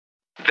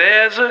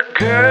There's a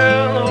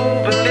girl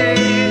who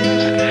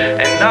believes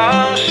in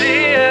all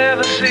she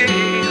ever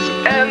sees,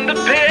 and the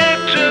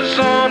pictures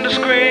on the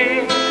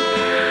screen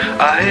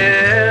are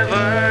heaven.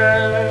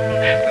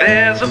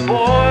 There's a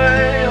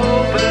boy who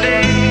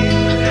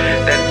believes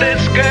that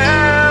this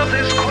girl's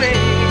his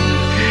queen,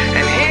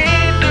 and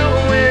he'd do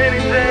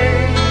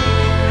anything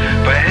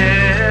for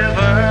heaven.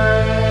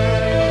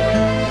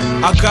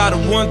 I gotta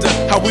wonder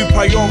how we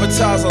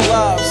prioritize our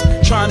lives,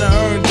 trying to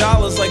earn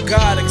dollars like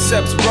God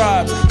accepts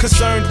bribes.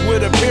 Concerned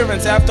with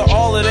appearance, after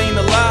all it ain't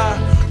a lie.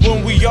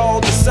 When we all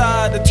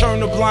decide to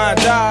turn a blind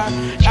eye,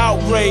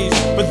 outraged,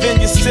 but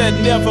then you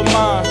said never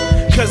mind,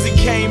 cause he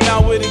came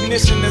out with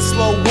ignition and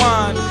slow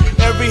wine.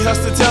 Every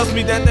hustler tells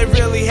me that they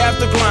really have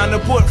to grind to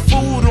put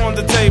food on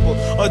the table,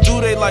 or do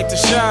they like to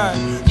shine?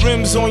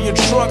 Rims on your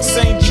trucks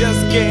ain't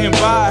just getting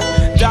by,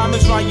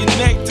 diamonds round your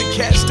neck to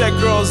catch that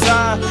girl's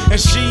eye, and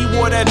she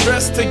wore that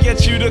dress to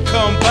get you to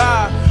come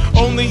by.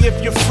 Only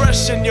if you're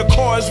fresh and your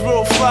car is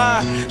real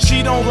fly.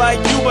 She don't like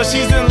you, but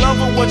she's in love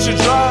with what you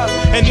drive,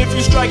 and if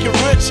you strike it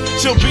rich,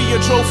 she'll be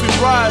your trophy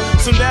bride.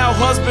 So now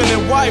husband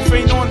and wife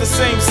ain't on the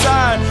same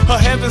side. Her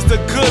heaven's the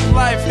good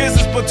life, his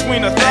is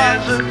between her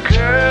thighs. There's a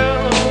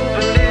girl who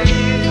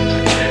believes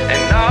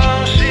in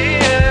all she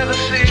ever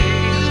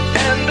sees,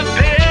 and the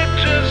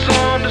pictures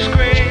on the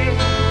screen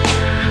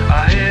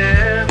are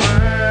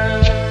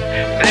heaven.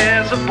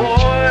 There's a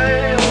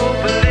boy who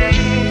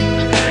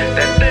believes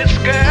that this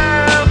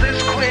girl's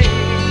his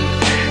queen,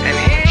 and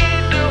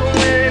he'd do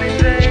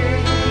anything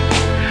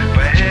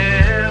for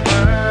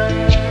heaven.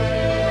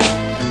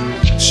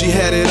 She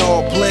had it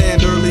all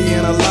planned early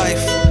in her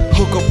life.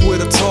 Hook up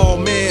with a tall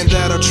man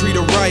that'll treat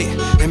her right,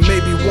 and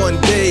maybe one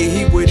day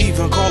he would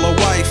even call her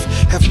wife.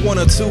 Have 1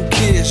 or 2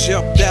 kids,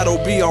 yep,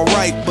 that'll be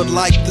alright. But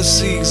like the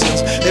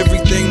seasons,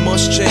 everything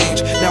must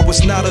change. Now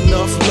it's not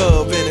enough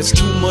love and it's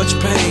too much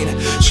pain.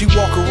 She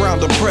walk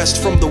around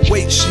depressed from the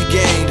weight she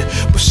gained,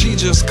 but she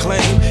just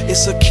claim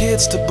it's her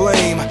kids to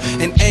blame.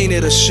 And ain't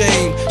it a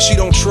shame? She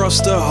don't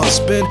trust her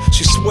husband.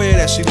 She swear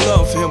that she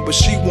love him, but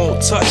she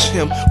won't touch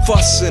him.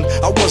 Fussing,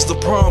 I was the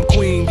prom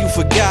queen, you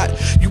forgot.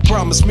 You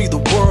promised me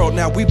the world,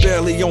 now we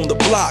barely on the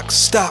block.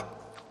 Stop.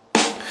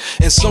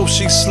 And so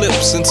she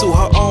slips into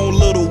her own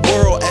little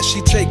world as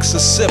she takes a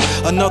sip,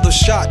 another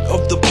shot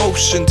of the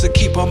potion to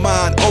keep her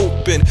mind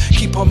open,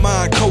 keep her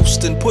mind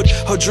coasting, put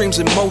her dreams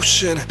in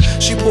motion.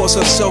 She pours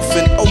herself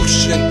in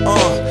ocean,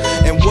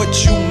 and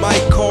what you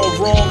might call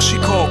wrong, she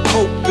call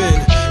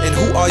coping. And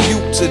who are you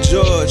to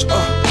judge,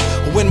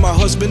 when my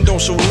husband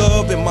don't show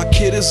love and my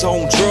kid is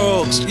on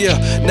drugs? Yeah,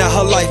 now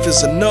her life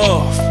is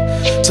enough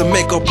to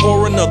make her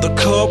pour another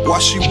cup. Why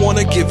she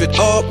wanna give it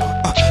up?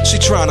 She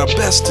trying her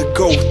best to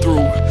go through.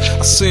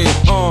 I seen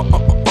her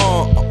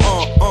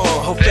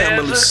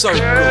family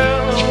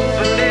circle.